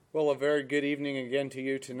Well, a very good evening again to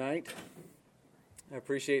you tonight. I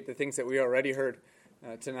appreciate the things that we already heard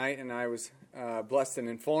tonight, and I was blessed and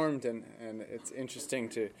informed, and it's interesting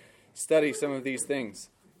to study some of these things.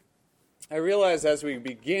 I realize as we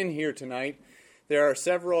begin here tonight, there are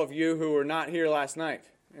several of you who were not here last night,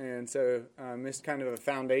 and so missed kind of a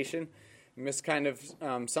foundation, missed kind of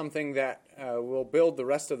something that we'll build the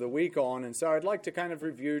rest of the week on, and so I'd like to kind of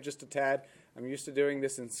review just a tad. I'm used to doing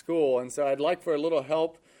this in school, and so I'd like for a little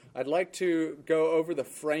help. I'd like to go over the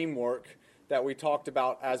framework that we talked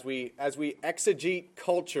about as we exegete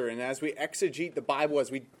culture and as we exegete the Bible,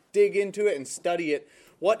 as we dig into it and study it.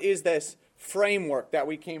 What is this framework that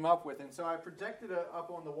we came up with? And so I projected it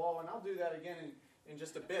up on the wall, and I'll do that again in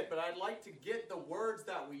just a bit. But I'd like to get the words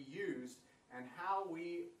that we used and how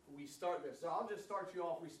we start this. So I'll just start you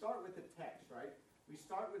off. We start with the text, right? We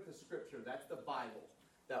start with the Scripture. That's the Bible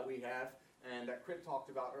that we have and that Crit talked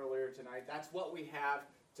about earlier tonight. That's what we have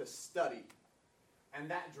to study. And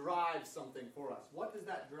that drives something for us. What does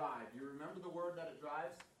that drive? You remember the word that it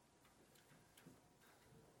drives?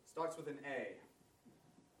 It starts with an A.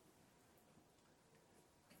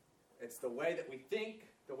 It's the way that we think,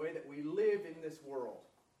 the way that we live in this world.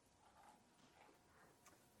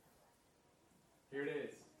 Here it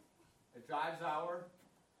is. It drives our,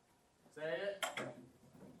 say it,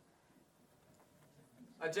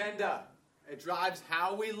 agenda. It drives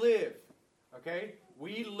how we live. Okay?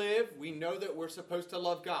 We live, we know that we're supposed to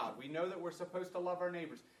love God. We know that we're supposed to love our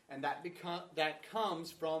neighbors. And that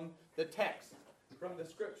comes from the text, from the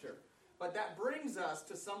Scripture. But that brings us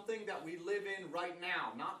to something that we live in right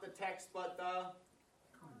now. Not the text, but the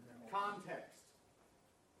context.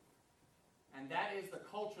 And that is the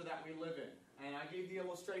culture that we live in. And I gave the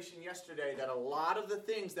illustration yesterday that a lot of the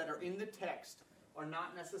things that are in the text are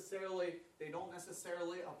not necessarily, they don't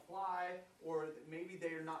necessarily apply, or maybe they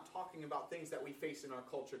are not talking about things that we face in our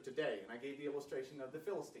culture today. And I gave the illustration of the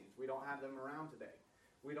Philistines. We don't have them around today.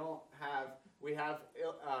 We have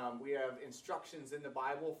instructions in the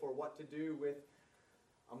Bible for what to do with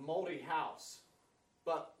a moldy house,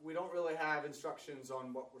 but we don't really have instructions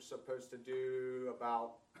on what we're supposed to do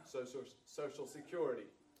about social security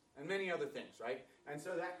and many other things, right? And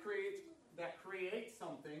so that creates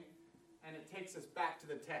something. And it takes us back to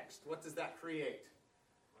the text. What does that create?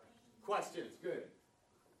 Questions. Good.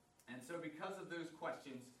 And so because of those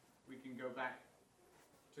questions, we can go back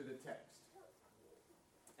to the text.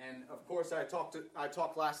 And of course, I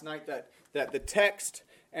talked last night that the text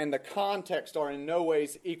and the context are in no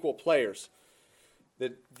ways equal players.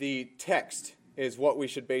 The text is what we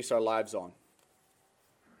should base our lives on.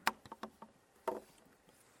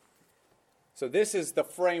 So this is the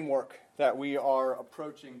framework that we are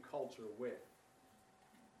approaching culture with.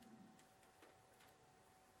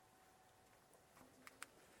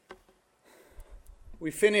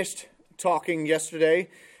 We finished talking yesterday.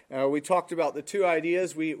 We talked about the two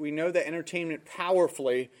ideas. We know that entertainment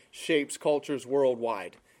powerfully shapes cultures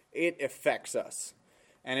worldwide. It affects us.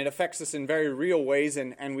 And it affects us in very real ways.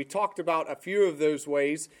 And we talked about a few of those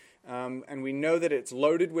ways. And we know that it's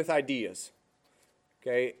loaded with ideas.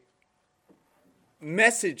 Okay?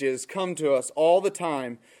 Messages come to us all the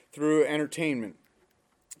time through entertainment.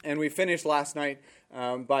 And we finished last night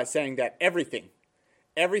by saying that everything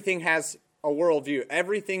has a worldview.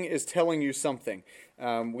 Everything is telling you something.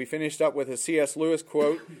 We finished up with a C.S. Lewis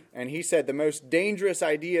quote, and he said, "The most dangerous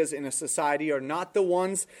ideas in a society are not the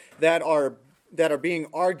ones that are being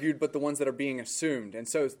argued, but the ones that are being assumed." And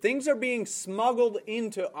so things are being smuggled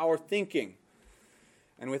into our thinking.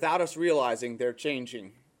 And without us realizing, they're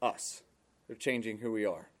changing us. They're changing who we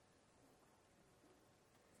are.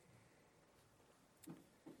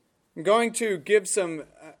 I'm going to give some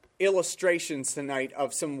illustrations tonight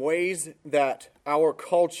of some ways that our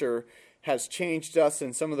culture has changed us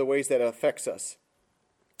and some of the ways that it affects us.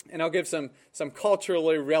 And I'll give some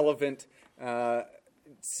culturally relevant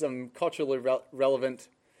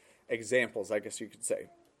examples, I guess you could say.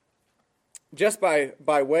 Just by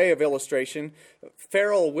way of illustration,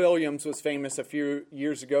 Pharrell Williams was famous a few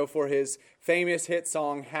years ago for his famous hit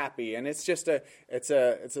song "Happy," and it's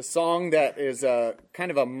a song that is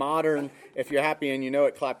kind of a modern. If you're happy and you know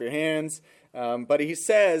it, clap your hands. But he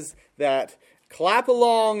says that clap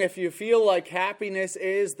along if you feel like happiness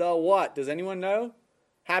is the what? Does anyone know?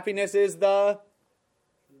 Happiness is the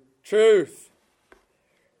truth.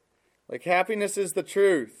 Like happiness is the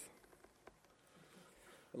truth.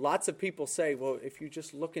 Lots of people say, well, if you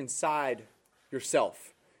just look inside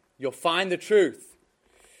yourself, you'll find the truth.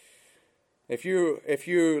 If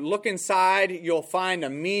you look inside, you'll find a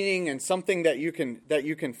meaning and something that you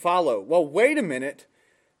can follow. Well, wait a minute.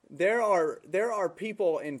 there are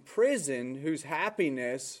people in prison whose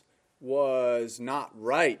happiness was not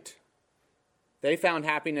right. They found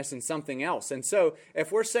happiness in something else. And so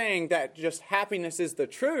if we're saying that just happiness is the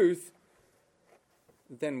truth,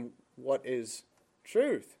 then what is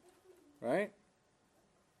truth? Right?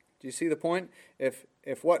 Do you see the point? If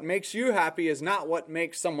what makes you happy is not what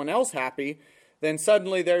makes someone else happy, then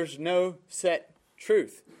suddenly there's no set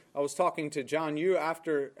truth. I was talking to John Yu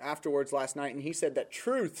afterwards last night, and he said that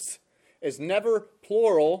truths is never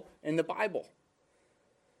plural in the Bible.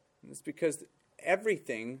 And it's because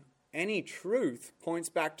everything, any truth, points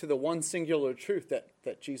back to the one singular truth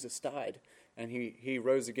that Jesus died and he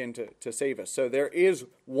rose again to save us. So there is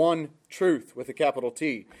one truth with a capital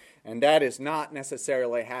T, and that is not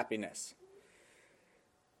necessarily happiness.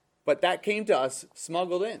 But that came to us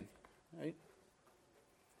smuggled in, right?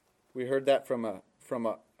 We heard that from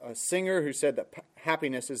a singer who said that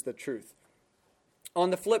happiness is the truth.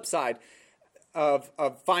 On the flip side of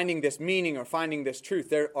finding this meaning or finding this truth,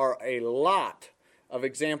 there are a lot of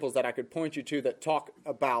examples that I could point you to that talk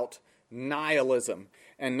about nihilism.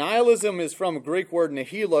 And nihilism is from a Greek word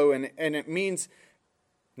nihilo, and it means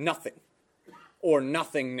nothing or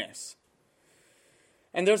nothingness.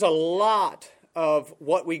 And there's a lot of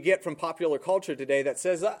what we get from popular culture today that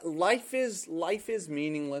says life is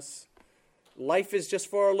meaningless. Life is just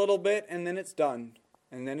for a little bit, and then it's done,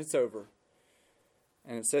 and then it's over.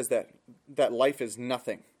 And it says that life is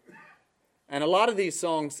nothing. And a lot of these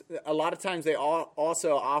songs, a lot of times they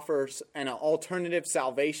also offer an alternative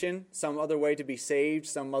salvation, some other way to be saved,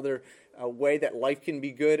 some other way that life can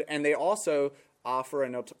be good. And they also offer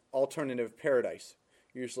an alternative paradise,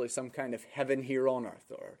 usually some kind of heaven here on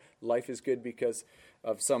earth, or life is good because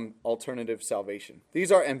of some alternative salvation.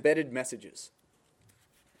 These are embedded messages.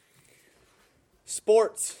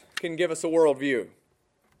 Sports can give us a worldview.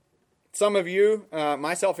 Some of you,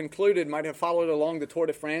 myself included, might have followed along the Tour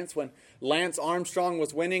de France when Lance Armstrong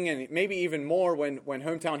was winning, and maybe even more when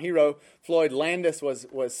hometown hero Floyd Landis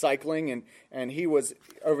was cycling, and he was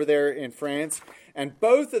over there in France. And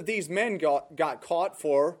both of these men got caught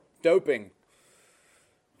for doping,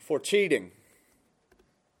 for cheating.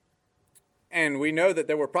 And we know that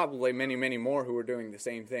there were probably many, many more who were doing the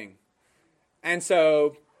same thing. And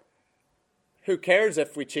so, who cares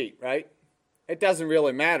if we cheat, right? It doesn't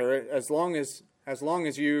really matter as long as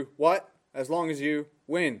you what? As long as you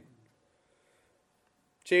win.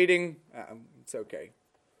 Cheating, it's okay.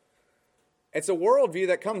 It's a worldview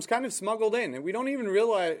that comes kind of smuggled in, and we don't even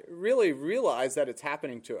really realize that it's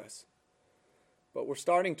happening to us. But we're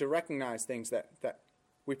starting to recognize things that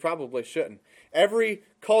we probably shouldn't. Every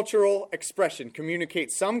cultural expression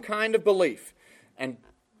communicates some kind of belief, and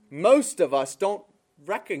most of us don't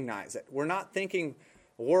recognize it. We're not thinking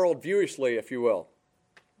worldviewishly, if you will.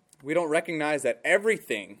 We don't recognize that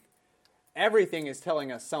everything is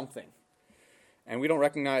telling us something. And we don't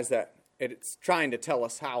recognize that it's trying to tell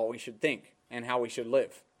us how we should think and how we should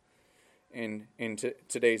live in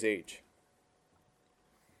today's age.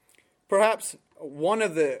 Perhaps one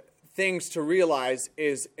of the things to realize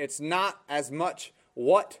is it's not as much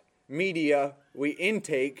what media we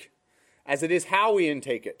intake as it is how we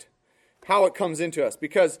intake it. How it comes into us.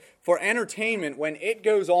 Because for entertainment, when it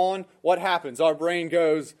goes on, what happens? Our brain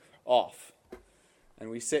goes off.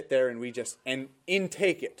 And we sit there and we just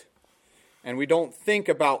intake it. And we don't think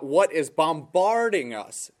about what is bombarding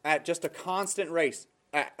us at just a constant rate,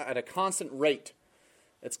 at a constant rate.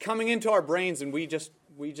 It's coming into our brains and we just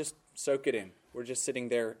soak it in. We're just sitting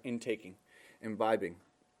there intaking, imbibing.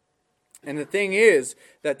 And the thing is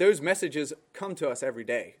that those messages come to us every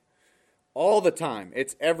day. All the time.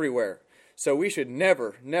 It's everywhere. So we should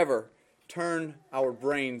never turn our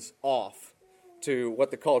brains off to what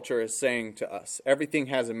the culture is saying to us. Everything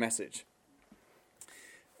has a message.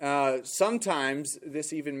 Sometimes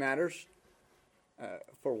this even matters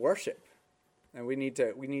for worship, and we need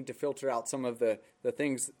to filter out some of the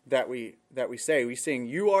things that we say. We sing,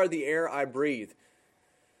 "You are the air I breathe."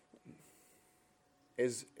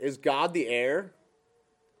 Is God the air?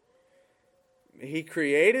 He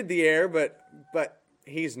created the air, but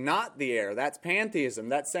He's not the air. That's pantheism.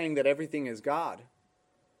 That's saying that everything is God.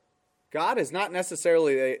 God is not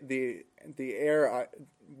necessarily the air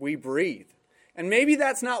we breathe. And maybe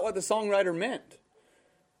that's not what the songwriter meant.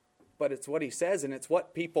 But it's what he says, and it's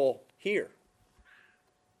what people hear.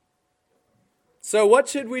 So what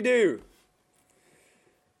should we do?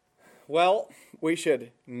 Well, we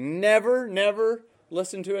should never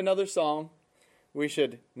listen to another song. We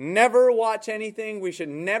should never watch anything. We should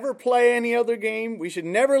never play any other game. We should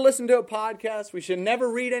never listen to a podcast. We should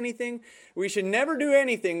never read anything. We should never do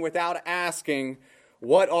anything without asking,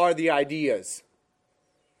 what are the ideas?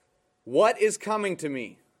 What is coming to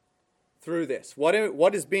me through this?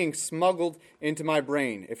 What is being smuggled into my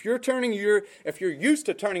brain? If you're used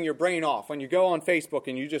to turning your brain off when you go on Facebook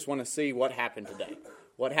and you just want to see what happened today,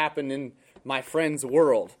 what happened in my friend's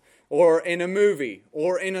world, or in a movie,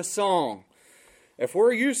 or in a song, if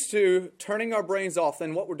we're used to turning our brains off,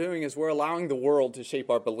 then what we're doing is we're allowing the world to shape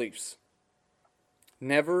our beliefs.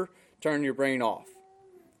 Never turn your brain off.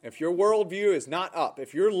 If your worldview is not up,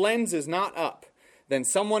 if your lens is not up, then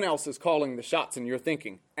someone else is calling the shots in your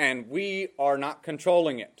thinking, and we are not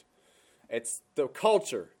controlling it. It's the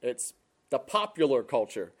culture, it's the popular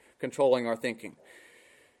culture controlling our thinking.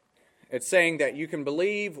 It's saying that you can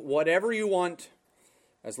believe whatever you want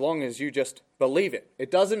as long as you just believe it. It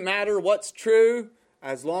doesn't matter what's true.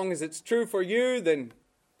 As long as it's true for you, then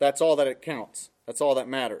that's all that it counts. That's all that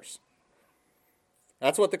matters.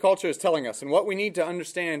 That's what the culture is telling us. And what we need to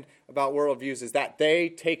understand about worldviews is that they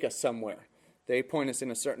take us somewhere. They point us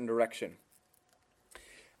in a certain direction.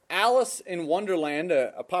 Alice in Wonderland,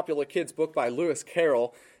 a popular kids' book by Lewis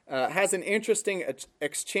Carroll, has an interesting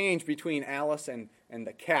exchange between Alice and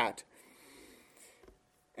the cat.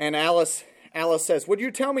 And Alice says, "Would you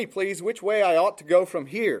tell me, please, which way I ought to go from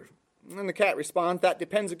here?" And the cat responds, "That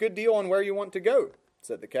depends a good deal on where you want to go,"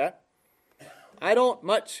 said the cat. "I don't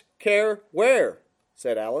much care where,"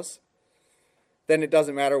 said Alice. "Then it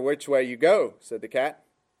doesn't matter which way you go," said the cat.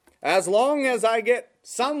 "As long as I get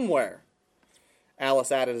somewhere,"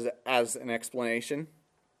 Alice added as an explanation.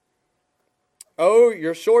 "Oh,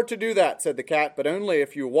 you're sure to do that," said the cat, "but only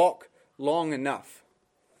if you walk long enough."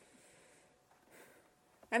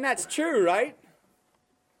 And that's true, right?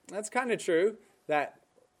 That's kind of true, that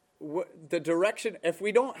the direction, if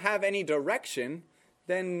we don't have any direction,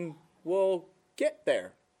 then we'll get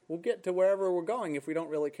there. We'll get to wherever we're going if we don't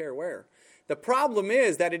really care where. The problem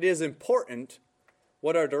is that it is important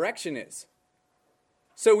what our direction is.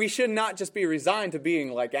 So we should not just be resigned to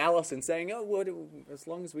being like Alice and saying, "Oh, well, as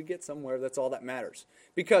long as we get somewhere, that's all that matters."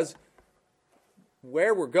 Because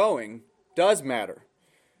where we're going does matter.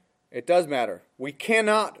 It does matter. We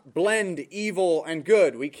cannot blend evil and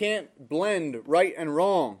good. We can't blend right and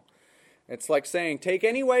wrong. It's like saying, take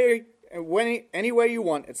any way you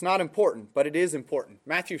want. It's not important, but it is important.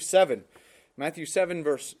 Matthew 7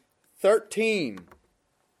 verse 13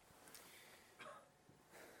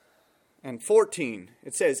 and 14.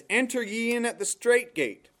 It says, "Enter ye in at the strait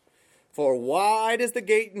gate, for wide is the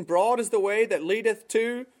gate and broad is the way that leadeth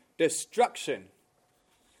to destruction,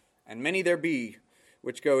 and many there be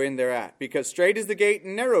which go in thereat. Because strait is the gate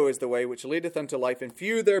and narrow is the way which leadeth unto life, and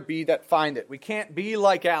few there be that find it." We can't be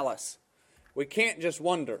like Alice. We can't just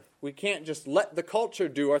wonder. We can't just let the culture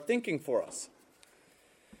do our thinking for us.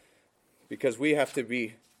 Because we have to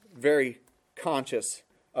be very conscious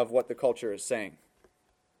of what the culture is saying.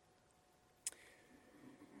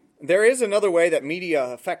 There is another way that media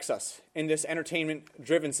affects us in this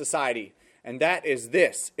entertainment-driven society, and that is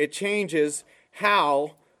this. It changes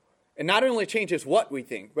how, and not only changes what we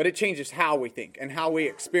think, but it changes how we think and how we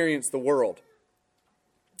experience the world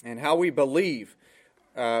and how we believe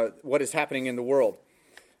what is happening in the world.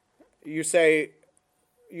 You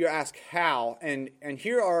ask how, and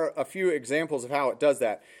here are a few examples of how it does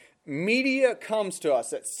that. Media comes to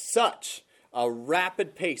us at such a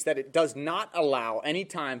rapid pace that it does not allow any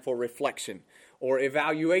time for reflection or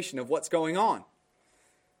evaluation of what's going on.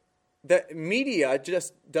 The media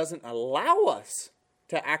just doesn't allow us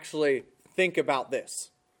to actually think about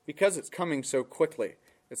this because it's coming so quickly.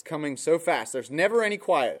 It's coming so fast. There's never any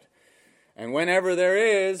quiet. And whenever there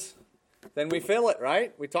is, then we fill it,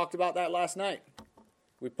 right? We talked about that last night.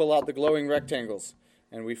 We pull out the glowing rectangles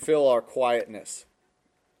and we fill our quietness.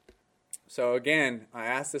 So again, I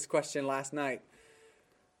asked this question last night,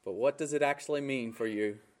 but what does it actually mean for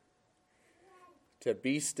you to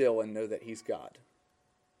be still and know that He's God?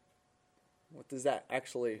 What does that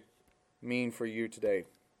actually mean for you today?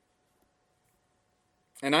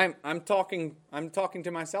 And I'm talking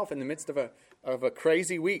to myself in the midst of a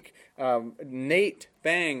crazy week. Nate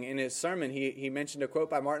Bang, in his sermon, he mentioned a quote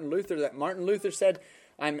by Martin Luther that Martin Luther said,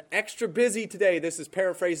 "I'm extra busy today." This is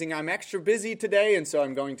paraphrasing. "I'm extra busy today, and so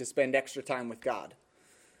I'm going to spend extra time with God."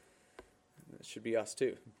 That should be us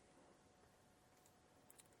too.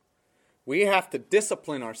 We have to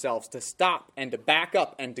discipline ourselves to stop and to back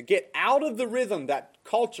up and to get out of the rhythm that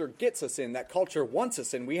culture gets us in, that culture wants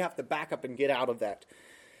us in. We have to back up and get out of that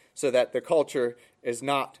so that the culture is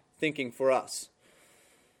not thinking for us.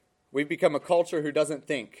 We've become a culture who doesn't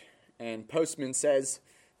think. And Postman says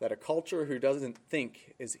that a culture who doesn't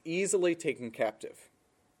think is easily taken captive.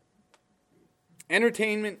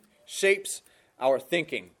 Entertainment shapes our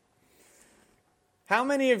thinking. How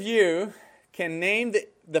many of you can name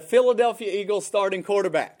the Philadelphia Eagles starting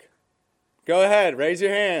quarterback? Go ahead, raise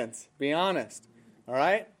your hands. Be honest. All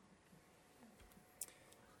right?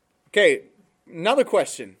 Okay, another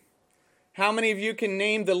question. How many of you can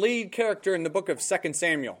name the lead character in the book of 2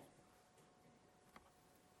 Samuel?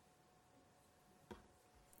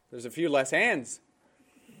 There's a few less hands.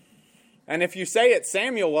 And if you say it's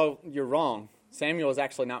Samuel, well, you're wrong. Samuel is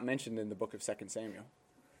actually not mentioned in the book of 2 Samuel.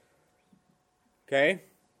 Okay?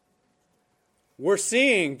 We're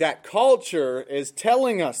seeing that culture is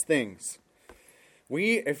telling us things.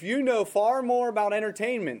 If you know far more about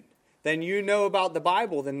entertainment than you know about the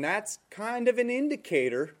Bible, then that's kind of an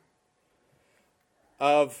indicator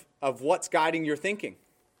of what's guiding your thinking.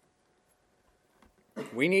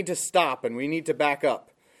 We need to stop and we need to back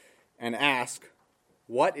up and ask,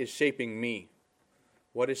 what is shaping me?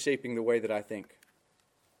 What is shaping the way that I think?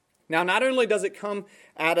 Now, not only does it come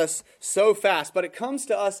at us so fast, but it comes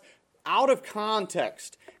to us out of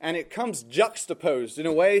context, and it comes juxtaposed in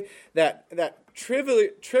a way that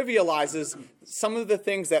trivializes some of the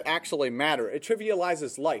things that actually matter. It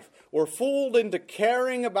trivializes life. We're fooled into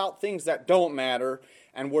caring about things that don't matter,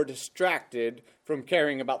 and we're distracted from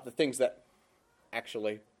caring about the things that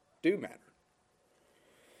actually do matter.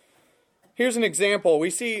 Here's an example. We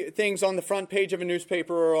see things on the front page of a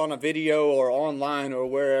newspaper or on a video or online or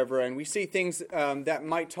wherever, and we see things that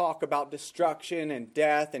might talk about destruction and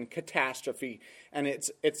death and catastrophe, and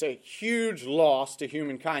it's a huge loss to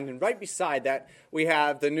humankind. And right beside that, we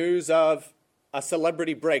have the news of a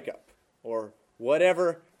celebrity breakup or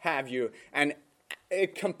whatever have you, and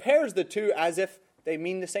it compares the two as if they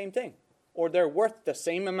mean the same thing or they're worth the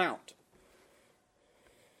same amount.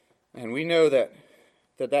 And we know that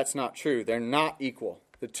that's not true. They're not equal.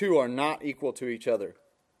 The two are not equal to each other.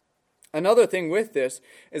 Another thing with this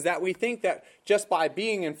is that we think that just by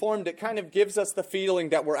being informed, it kind of gives us the feeling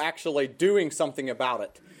that we're actually doing something about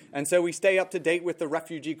it. And so we stay up to date with the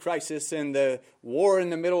refugee crisis and the war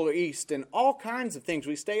in the Middle East and all kinds of things.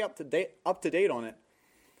 We stay up to date on it.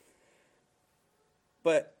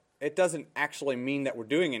 But it doesn't actually mean that we're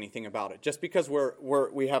doing anything about it. Just because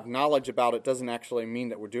we have knowledge about it doesn't actually mean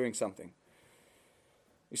that we're doing something.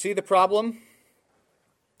 You see the problem?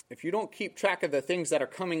 If you don't keep track of the things that are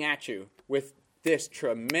coming at you with this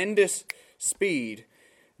tremendous speed,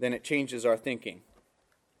 then it changes our thinking.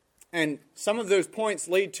 And some of those points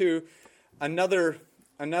lead to another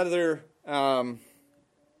thing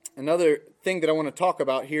that I want to talk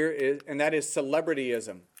about here, and that is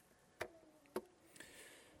celebrityism.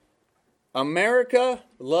 America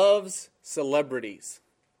loves celebrities.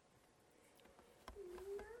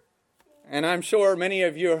 And I'm sure many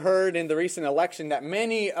of you heard in the recent election that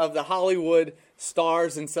many of the Hollywood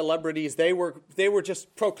stars and celebrities, they were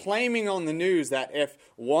just proclaiming on the news that if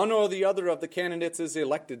one or the other of the candidates is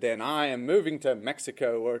elected, then I am moving to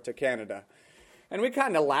Mexico or to Canada. And we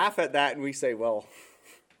kind of laugh at that and we say, well,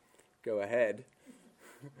 go ahead.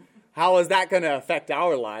 How is that going to affect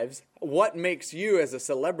our lives? What makes you as a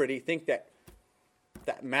celebrity think that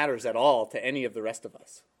matters at all to any of the rest of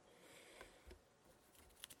us?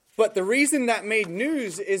 But the reason that made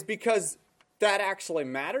news is because that actually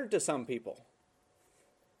mattered to some people.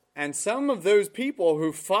 And some of those people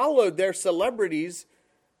who followed their celebrities,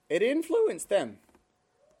 it influenced them.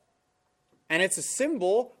 And it's a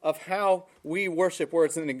symbol of how we worship, or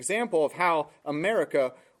it's an example of how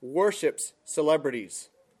America worships celebrities.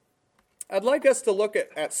 I'd like us to look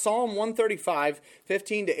at Psalm 135,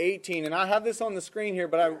 15 to 18. And I have this on the screen here,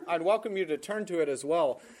 but I'd welcome you to turn to it as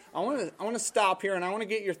well. I want to stop here, and I want to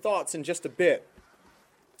get your thoughts in just a bit.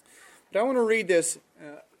 But I want to read this.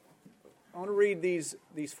 I want to read these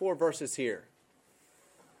 4 verses here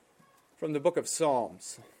from the book of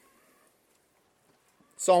Psalms.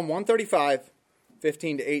 Psalm 135,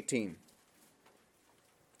 15 to 18.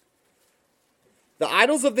 The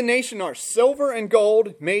idols of the nation are silver and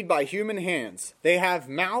gold made by human hands. They have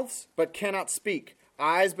mouths but cannot speak,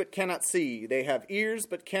 eyes but cannot see. They have ears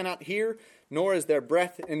but cannot hear, nor is there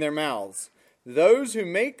breath in their mouths. Those who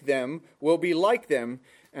make them will be like them,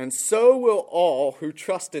 and so will all who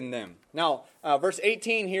trust in them. Now, verse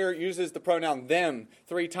 18 here uses the pronoun them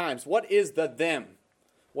 3 times. What is the them?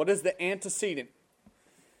 What is the antecedent?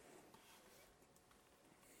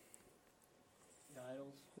 The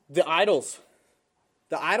idols. The idols.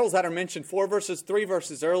 The idols that are mentioned 3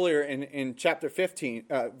 verses earlier in chapter 15,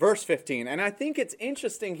 verse 15. And I think it's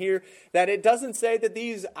interesting here that it doesn't say that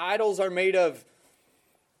these idols are made of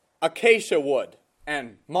acacia wood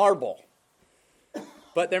and marble,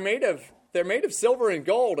 but they're made of silver and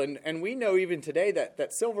gold. And we know even today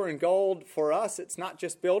that silver and gold for us, it's not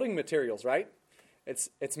just building materials, right?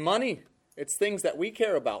 It's money. It's things that we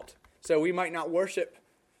care about. So we might not worship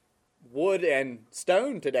wood and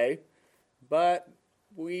stone today, but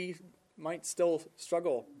we might still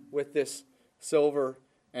struggle with this silver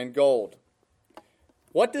and gold.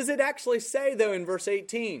 What does it actually say, though, in verse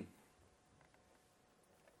 18?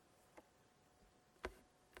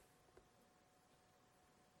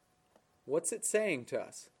 What's it saying to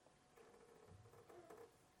us?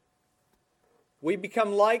 We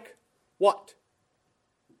become like what?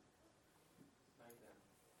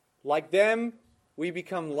 Like them, we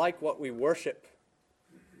become like what we worship.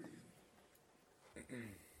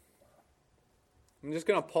 I'm just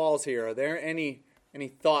going to pause here. Are there any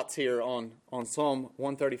thoughts here on Psalm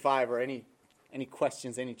 135, or any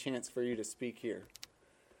questions, any chance for you to speak here?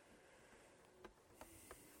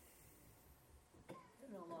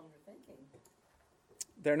 They're no longer thinking.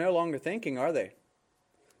 They're no longer thinking, are they?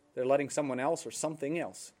 They're letting someone else or something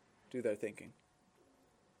else do their thinking.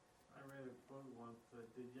 I read a quote once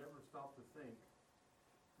that, did you ever stop to think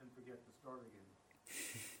and forget to start again?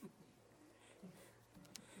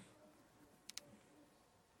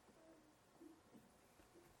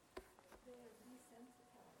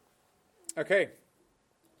 Okay.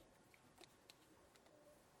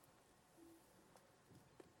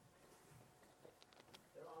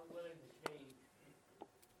 They're unwilling to change.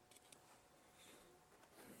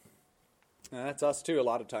 Now, that's us too a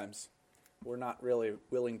lot of times. We're not really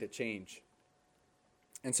willing to change.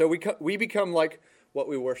 And so we become like what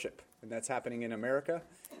we worship. And that's happening in America.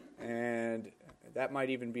 And that might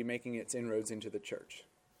even be making its inroads into the church.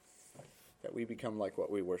 That we become like what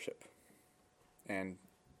we worship. And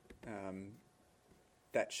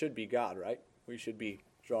that should be God, right? We should be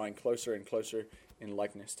drawing closer and closer in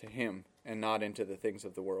likeness to Him and not into the things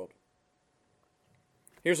of the world.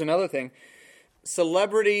 Here's another thing.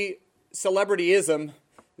 Celebrityism,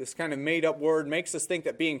 this kind of made-up word, makes us think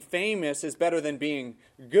that being famous is better than being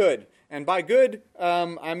good. And by good,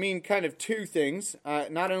 I mean kind of two things.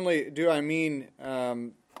 Not only do I mean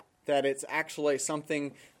that it's actually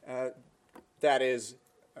something that is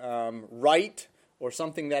right, or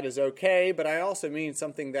something that is okay, but I also mean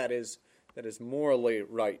something that is morally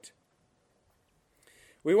right.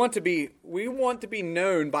 We want to be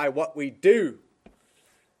known by what we do.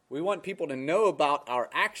 We want people to know about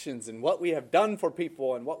our actions and what we have done for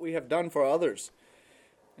people and what we have done for others.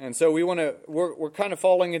 And so we're kind of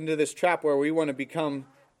falling into this trap where we want to become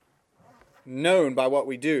known by what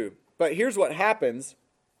we do. But here's what happens.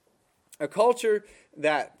 A culture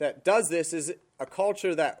that does this is a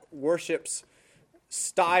culture that worships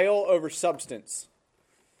style over substance,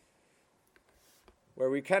 where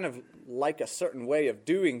we kind of like a certain way of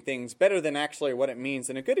doing things better than actually what it means.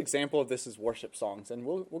 And a good example of this is worship songs, and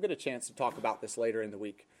we'll get a chance to talk about this later in the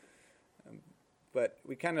week. But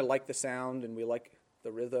we kind of like the sound, and we like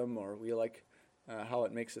the rhythm, or we like how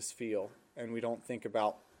it makes us feel, and we don't think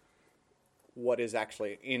about what is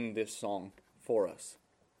actually in this song for us.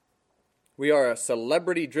 We are a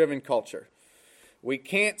celebrity-driven culture. We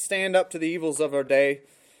can't stand up to the evils of our day,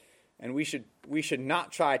 and we should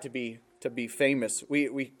not try to be famous.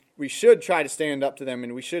 We should try to stand up to them,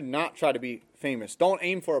 and we should not try to be famous. Don't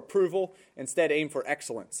aim for approval. Instead, aim for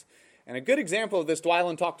excellence. And a good example of this,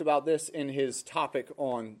 Dwylan talked about this in his topic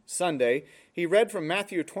on Sunday. He read from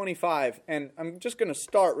Matthew 25, and I'm just going to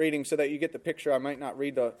start reading so that you get the picture. I might not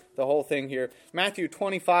read the whole thing here. Matthew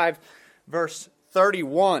 25, verse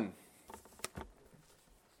 31.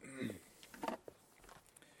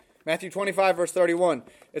 Matthew 25, verse 31,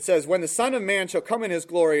 it says, "When the Son of Man shall come in his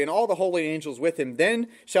glory, and all the holy angels with him, then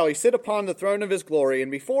shall he sit upon the throne of his glory,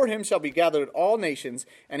 and before him shall be gathered all nations,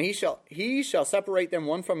 and he shall separate them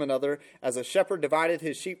one from another, as a shepherd divided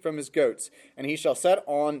his sheep from his goats. And he shall set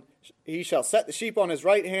the sheep on his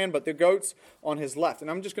right hand, but the goats on his left."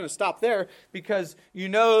 And I'm just going to stop there, because you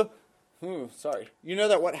know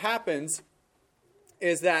that what happens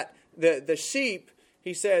is that the sheep,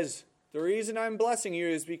 he says, the reason I'm blessing you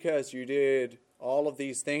is because you did all of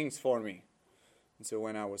these things for me. And so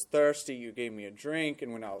when I was thirsty, you gave me a drink,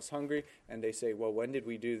 and when I was hungry, and they say, well, when did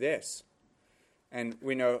we do this? And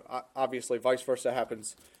we know, obviously, vice versa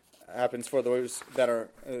happens for those that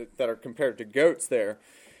are compared to goats there.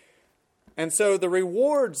 And so the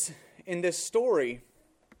rewards in this story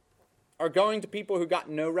are going to people who got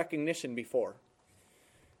no recognition before.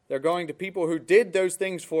 They're going to people who did those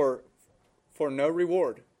things for no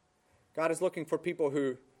reward. God is looking for people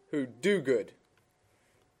who do good.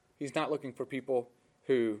 He's not looking for people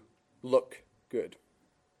who look good.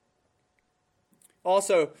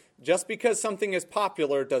 Also, just because something is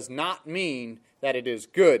popular does not mean that it is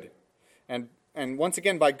good. And once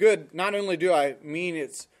again, by good, not only do I mean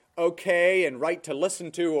it's okay and right to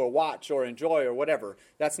listen to or watch or enjoy or whatever.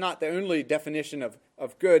 That's not the only definition of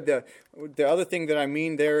good. The other thing that I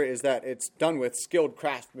mean there is that it's done with skilled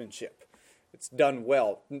craftsmanship. It's done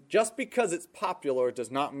well. Just because it's popular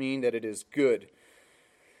does not mean that it is good.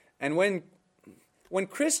 And when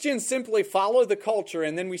Christians simply follow the culture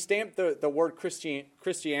and then we stamp the word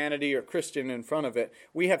Christianity or Christian in front of it,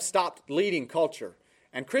 we have stopped leading culture.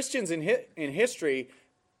 And Christians in history,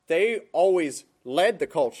 they always led the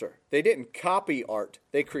culture. They didn't copy art.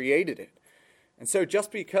 They created it. And so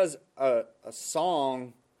just because a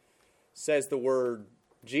song says the word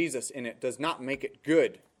Jesus in it does not make it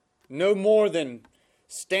good. No more than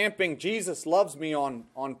stamping Jesus loves me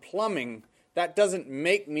on plumbing, that doesn't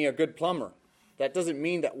make me a good plumber. That doesn't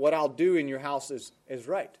mean that what I'll do in your house is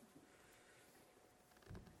right.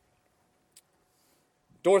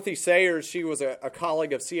 Dorothy Sayers, she was a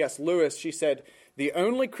colleague of C.S. Lewis. She said, "The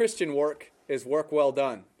only Christian work is work well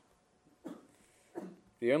done."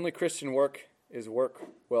 The only Christian work is work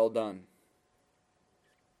well done.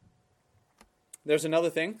 There's another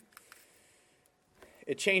thing.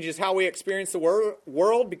 It changes how we experience the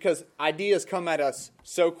world because ideas come at us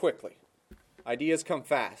so quickly. Ideas come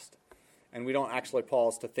fast, and we don't actually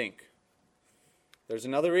pause to think. There's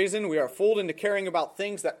another reason. We are fooled into caring about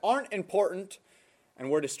things that aren't important, and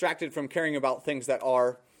we're distracted from caring about things that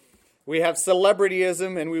are. We have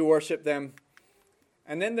celebrityism, and we worship them.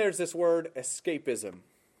 And then there's this word, escapism.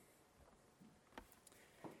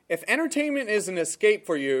 If entertainment is an escape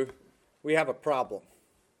for you, we have a problem.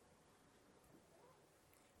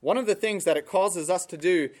 One of the things that it causes us to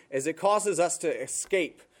do is it causes us to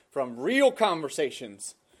escape from real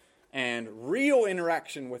conversations and real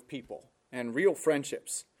interaction with people and real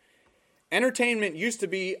friendships. Entertainment used to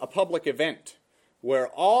be a public event where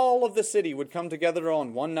all of the city would come together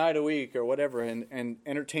on one night a week or whatever, and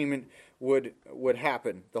entertainment would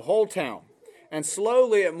happen, the whole town. And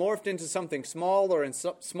slowly it morphed into something smaller, and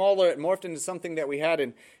smaller it morphed into something that we had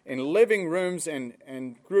in living rooms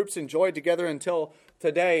and groups enjoyed together until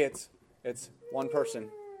today it's one person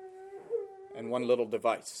and one little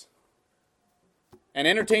device. And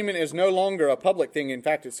entertainment is no longer a public thing. In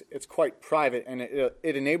fact, it's quite private, and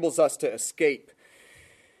it enables us to escape.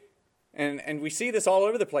 And we see this all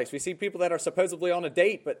over the place. We see people that are supposedly on a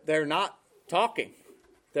date, but they're not talking.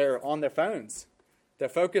 They're on their phones. They're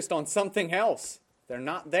focused on something else. They're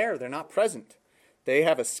not there. They're not present. They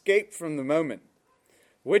have escaped from the moment.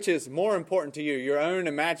 Which is more important to you, your own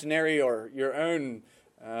imaginary or your own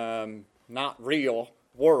not real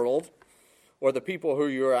world, or the people who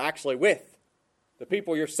you're actually with, the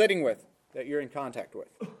people you're sitting with, that you're in contact with?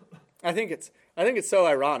 I think it's so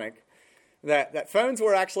ironic that phones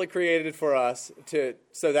were actually created for us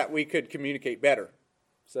so that we could communicate better,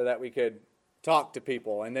 so that we could talk to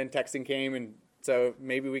people, and then texting came, and so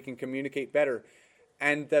maybe we can communicate better.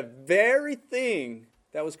 And the very thing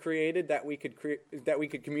that was created that we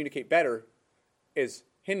could communicate better is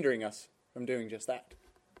hindering us from doing just that.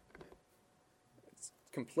 It's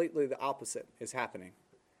completely the opposite is happening.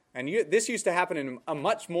 And this used to happen in a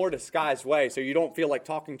much more disguised way, so you don't feel like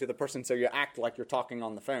talking to the person, so you act like you're talking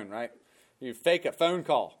on the phone, right? You fake a phone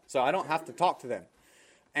call, so I don't have to talk to them.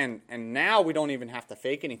 And now we don't even have to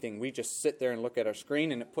fake anything. We just sit there and look at our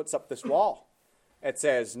screen, and it puts up this wall. It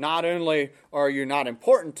says, not only are you not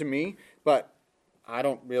important to me, but I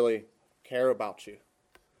don't really care about you.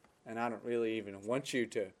 And I don't really even want you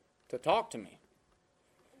to talk to me,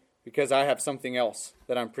 because I have something else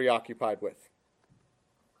that I'm preoccupied with.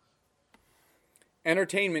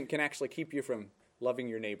 Entertainment can actually keep you from loving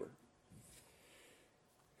your neighbor.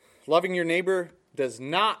 Loving your neighbor does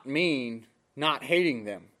not mean not hating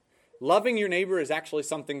them. Loving your neighbor is actually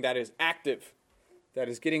something that is active, that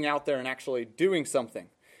is getting out there and actually doing something.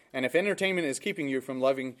 And if entertainment is keeping you from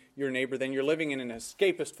loving your neighbor, then you're living in an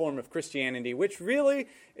escapist form of Christianity, which really,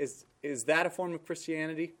 is that a form of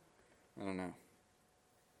Christianity? I don't know.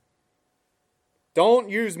 Don't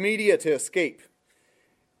use media to escape.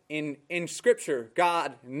 In Scripture,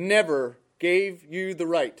 God never gave you the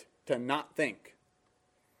right to not think.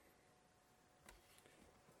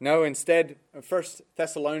 No, instead, in 1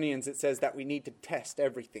 Thessalonians, it says that we need to test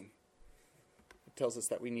everything. It tells us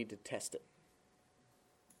that we need to test it.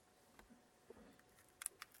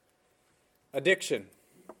 Addiction.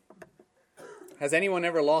 Has anyone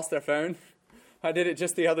ever lost their phone? I did it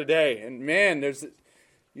just the other day, and man,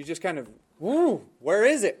 you just kind of, where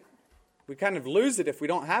is it? We kind of lose it if we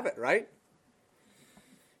don't have it, right?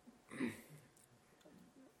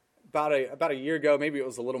 About a year ago, maybe it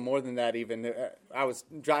was a little more than that even, I was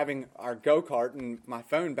driving our go-kart and my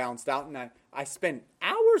phone bounced out, and I spent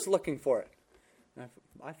hours looking for it.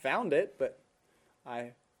 I found it, but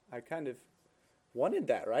I I kind of wanted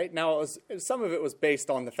that, right? Now, some of it was based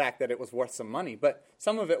on the fact that it was worth some money, but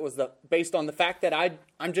some of it was based on the fact that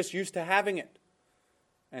I'm just used to having it.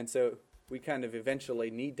 And so we kind of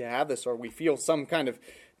eventually need to have this, or we feel some kind of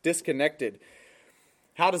disconnected.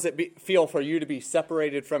 How does it feel for you to be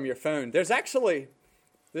separated from your phone? There's actually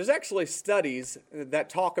studies that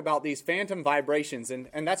talk about these phantom vibrations,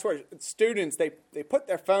 and that's where students, they put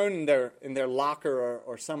their phone in their locker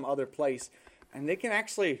or some other place, and they can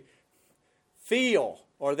actually feel,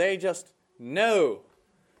 or they just know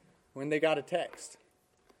when they got a text.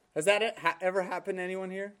 Has that ever happened to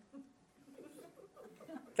anyone here?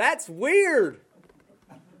 That's weird.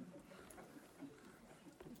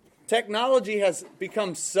 Technology has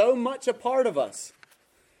become so much a part of us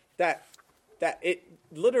that it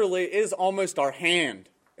literally is almost our hand.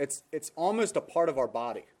 It's almost a part of our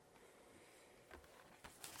body.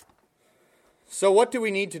 So what do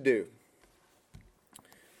we need to do?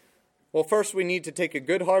 Well, first we need to take a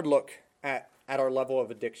good hard look at our level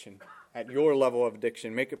of addiction, at your level of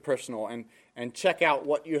addiction. Make it personal and check out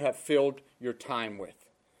what you have filled your time with.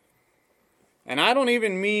 And I don't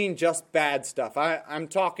even mean just bad stuff. I'm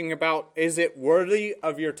talking about, is it worthy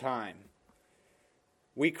of your time?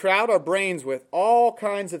 We crowd our brains with all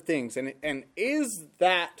kinds of things. And is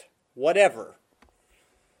that whatever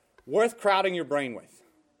worth crowding your brain with?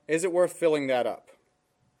 Is it worth filling that up?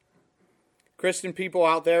 Christian people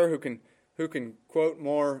out there who can quote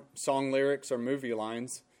more song lyrics or movie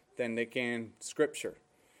lines than they can scripture.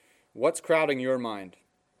 What's crowding your mind?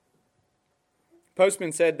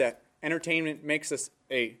 Postman said that entertainment makes us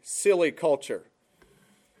a silly culture.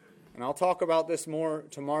 And I'll talk about this more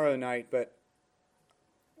tomorrow night, but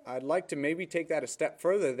I'd like to maybe take that a step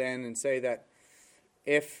further then and say that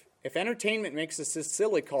if entertainment makes us a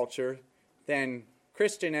silly culture, then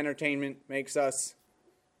Christian entertainment makes us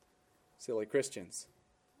silly Christians.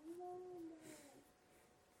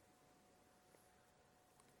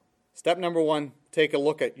 Step number 1, take a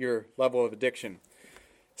look at your level of addiction.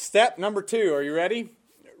 Step number 2, are you ready?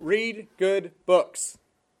 Read good books.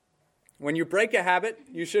 When you break a habit,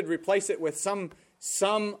 you should replace it with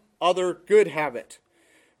some other good habit.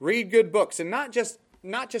 Read good books, and not just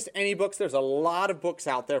any books. There's a lot of books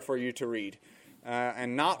out there for you to read,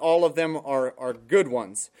 and not all of them are good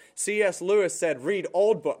ones. C.S. Lewis said, read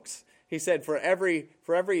old books. He said, for every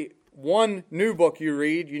one new book you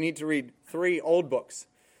read, you need to read 3 old books.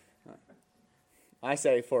 I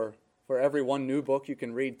say for every one new book, you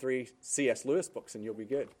can read 3 C.S. Lewis books, and you'll be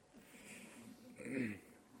good.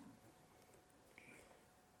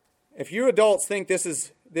 If you adults think this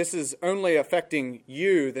is only affecting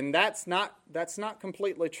you, then that's not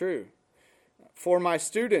completely true. For my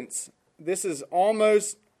students, this is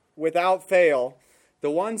almost without fail.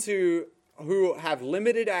 The ones who have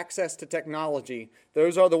limited access to technology,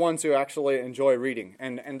 those are the ones who actually enjoy reading.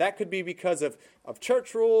 And that could be because of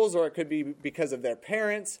church rules, or it could be because of their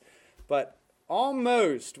parents. But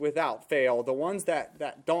almost without fail, the ones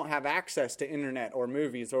that don't have access to internet or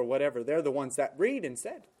movies or whatever, they're the ones that read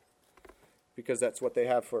instead, because that's what they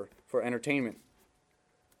have for entertainment.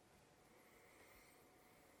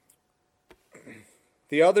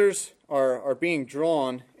 The others are being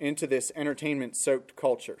drawn into this entertainment-soaked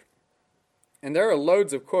culture. And there are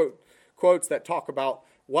loads of quotes that talk about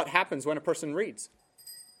what happens when a person reads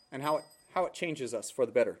and how it changes us for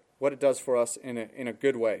the better, what it does for us in a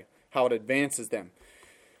good way, how it advances them.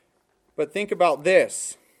 But think about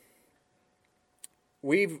this.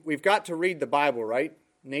 We've got to read the Bible, right?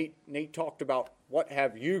 Nate talked about what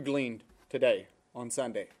have you gleaned today on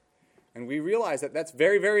Sunday. And we realize that that's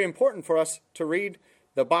very, very important for us to read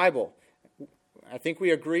the Bible. I think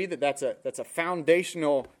we agree that that's a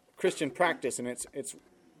foundational Christian practice, and it's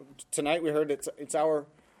tonight we heard it's our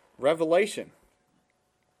revelation.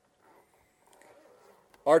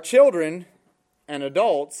 Our children and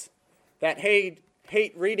adults that hate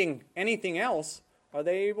reading anything else, are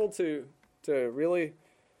they able to really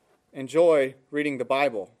enjoy reading the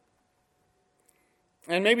Bible?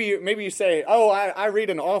 And maybe you say, oh, I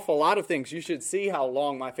read an awful lot of things. You should see how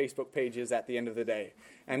long my Facebook page is at the end of the day.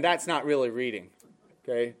 And that's not really reading.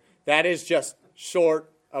 Okay? That is just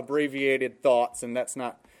short, abbreviated thoughts, and that's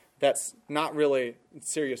not really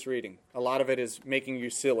serious reading. A lot of it is making you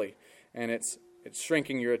silly, and it's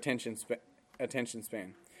shrinking your attention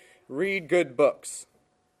span. Read good books.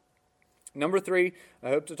 Number 3, I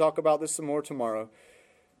hope to talk about this some more tomorrow.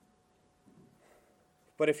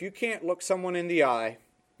 But if you can't look someone in the eye,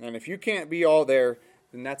 and if you can't be all there,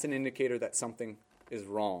 then that's an indicator that something is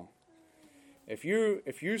wrong. If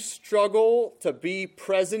you struggle to be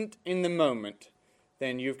present in the moment,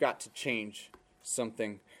 then you've got to change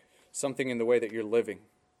something in the way that you're living.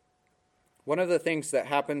 One of the things that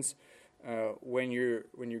happens when you're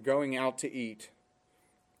going out to eat,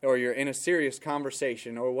 or you're in a serious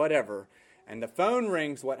conversation or whatever, and the phone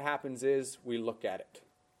rings, what happens is we look at it.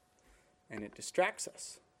 And it distracts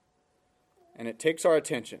us. And it takes our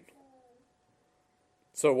attention.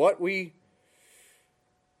 So what we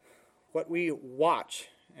watch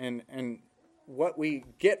and what we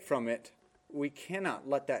get from it, we cannot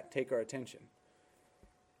let that take our attention.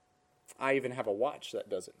 I even have a watch that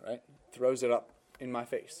does it, right? Throws it up in my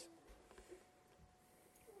face.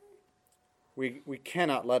 We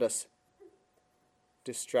cannot let us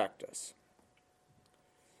distract us.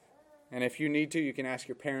 And if you need to, you can ask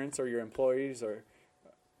your parents or your employees or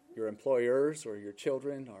your employers or your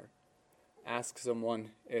children, or ask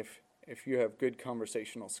someone if you have good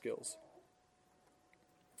conversational skills.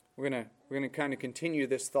 We're gonna kind of continue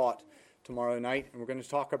this thought tomorrow night, and we're going to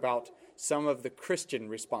talk about some of the Christian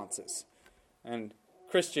responses. And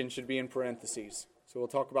Christian should be in parentheses. So we'll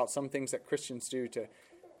talk about some things that Christians do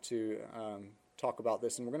to talk about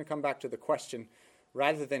this. And we're going to come back to the question,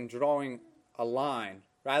 rather than drawing a line,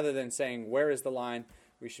 rather than saying, where is the line,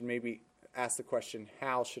 we should maybe ask the question,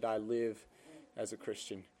 how should I live as a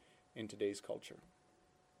Christian in today's culture?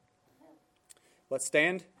 Let's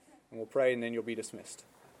stand, and we'll pray, and then you'll be dismissed.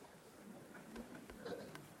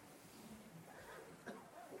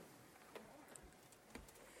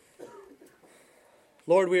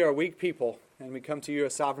 Lord, we are weak people, and we come to you, a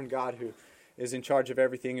sovereign God who is in charge of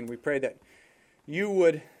everything, and we pray that you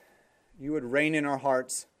would reign in our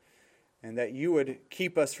hearts, and that you would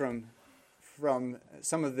keep us from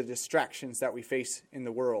some of the distractions that we face in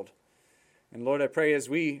the world. And Lord, I pray as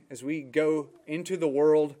we go into the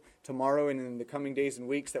world tomorrow and in the coming days and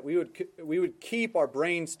weeks, that we would keep our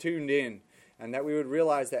brains tuned in, and that we would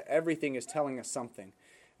realize that everything is telling us something,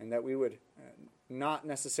 and that we would not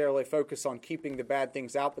necessarily focus on keeping the bad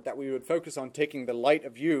things out, but that we would focus on taking the light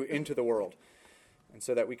of you into the world, and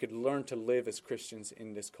so that we could learn to live as Christians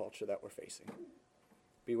in this culture that we're facing.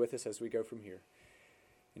 Be with us as we go from here.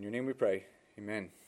 In your name we pray. Amen.